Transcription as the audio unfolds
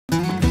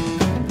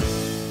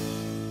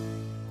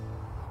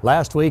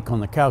Last week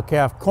on the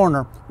Cow-Calf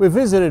Corner, we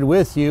visited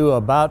with you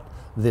about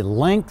the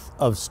length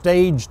of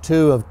stage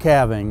 2 of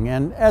calving.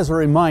 And as a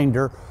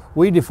reminder,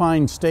 we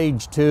define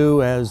stage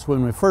 2 as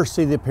when we first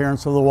see the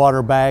appearance of the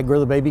water bag or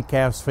the baby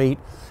calf's feet,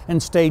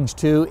 and stage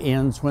 2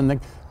 ends when the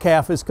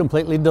calf is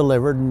completely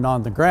delivered and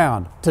on the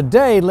ground.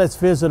 Today, let's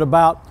visit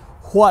about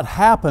what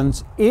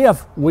happens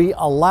if we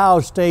allow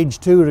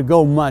stage 2 to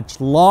go much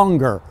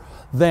longer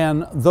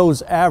than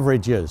those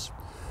averages.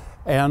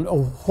 And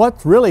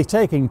what's really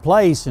taking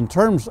place in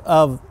terms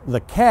of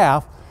the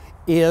calf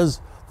is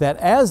that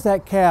as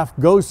that calf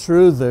goes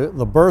through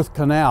the birth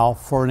canal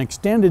for an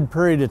extended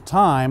period of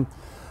time,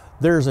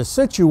 there's a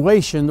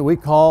situation that we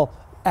call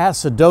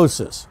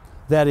acidosis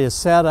that is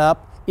set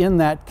up in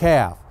that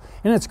calf.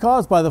 And it's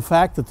caused by the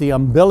fact that the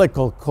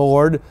umbilical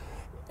cord,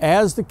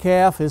 as the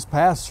calf has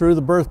passed through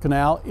the birth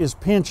canal, is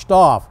pinched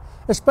off,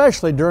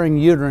 especially during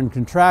uterine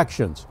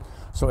contractions.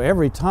 So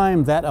every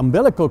time that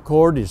umbilical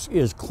cord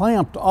is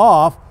clamped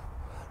off,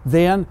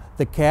 then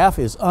the calf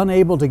is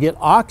unable to get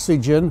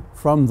oxygen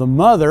from the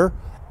mother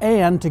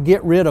and to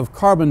get rid of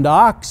carbon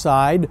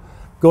dioxide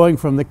going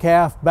from the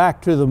calf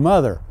back to the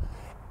mother.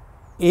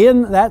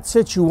 In that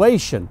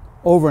situation,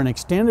 over an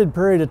extended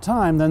period of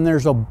time, then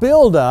there's a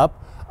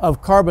buildup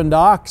of carbon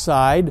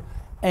dioxide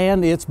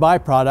and its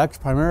byproducts,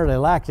 primarily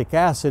lactic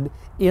acid,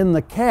 in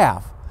the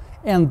calf.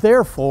 And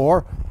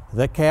therefore,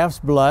 the calf's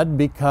blood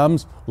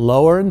becomes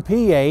lower in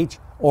pH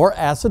or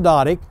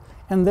acidotic,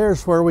 and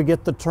there's where we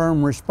get the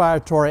term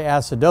respiratory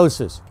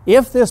acidosis.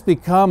 If this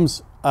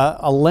becomes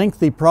a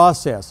lengthy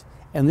process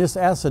and this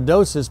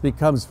acidosis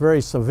becomes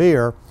very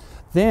severe,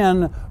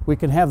 then we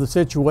can have the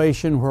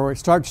situation where it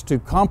starts to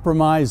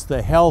compromise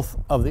the health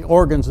of the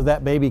organs of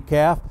that baby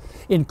calf,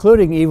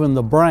 including even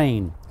the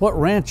brain. What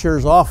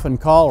ranchers often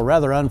call, a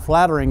rather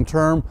unflattering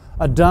term,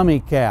 a dummy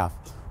calf.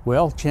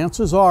 Well,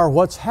 chances are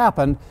what's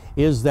happened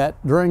is that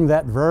during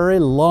that very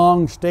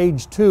long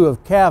stage 2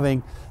 of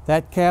calving,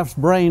 that calf's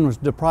brain was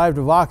deprived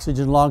of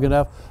oxygen long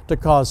enough to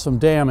cause some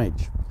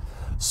damage.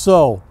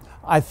 So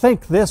I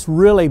think this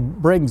really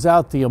brings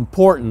out the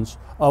importance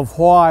of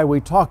why we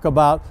talk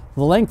about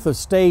the length of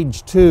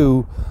stage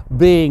 2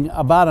 being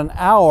about an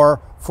hour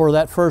for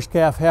that first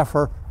calf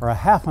heifer or a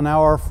half an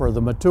hour for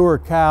the mature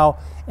cow.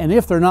 And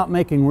if they're not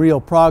making real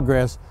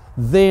progress,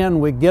 then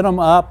we get them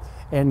up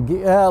and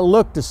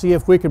look to see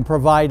if we can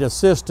provide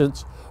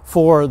assistance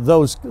for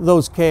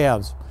those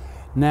calves.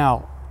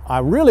 Now, I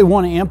really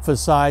want to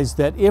emphasize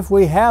that if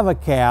we have a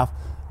calf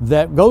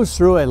that goes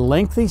through a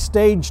lengthy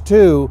stage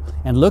 2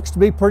 and looks to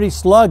be pretty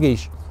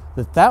sluggish,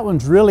 that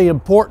one's really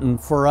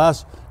important for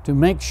us to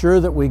make sure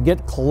that we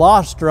get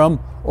colostrum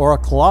or a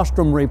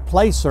colostrum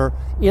replacer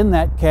in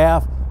that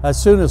calf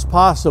as soon as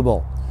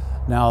possible.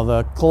 Now,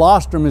 the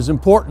colostrum is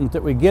important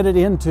that we get it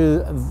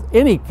into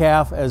any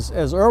calf as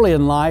early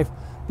in life,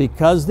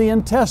 because the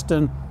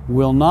intestine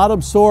will not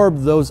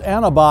absorb those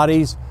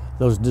antibodies,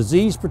 those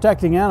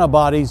disease-protecting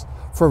antibodies,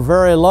 for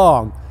very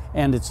long.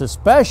 And it's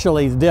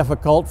especially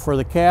difficult for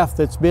the calf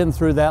that's been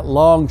through that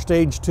long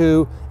stage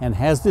 2 and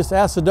has this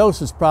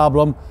acidosis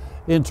problem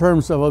in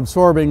terms of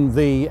absorbing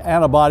the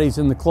antibodies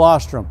in the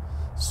colostrum.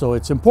 So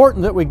it's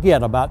important that we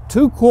get about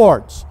 2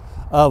 quarts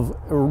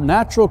of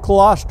natural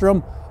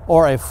colostrum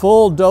or a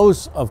full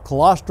dose of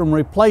colostrum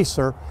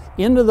replacer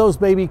into those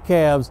baby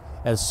calves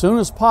as soon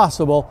as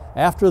possible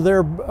after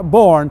they're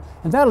born,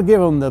 and that'll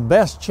give them the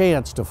best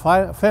chance to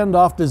fend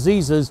off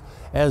diseases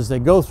as they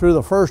go through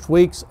the first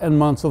weeks and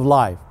months of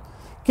life.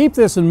 Keep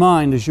this in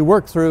mind as you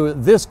work through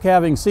this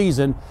calving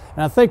season,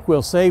 and I think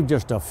we'll save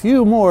just a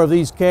few more of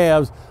these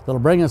calves that'll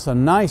bring us a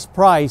nice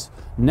price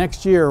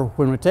next year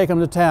when we take them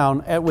to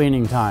town at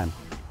weaning time.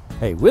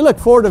 Hey, we look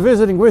forward to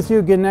visiting with you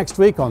again next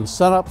week on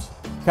Sunup's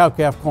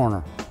Cow-Calf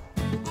Corner.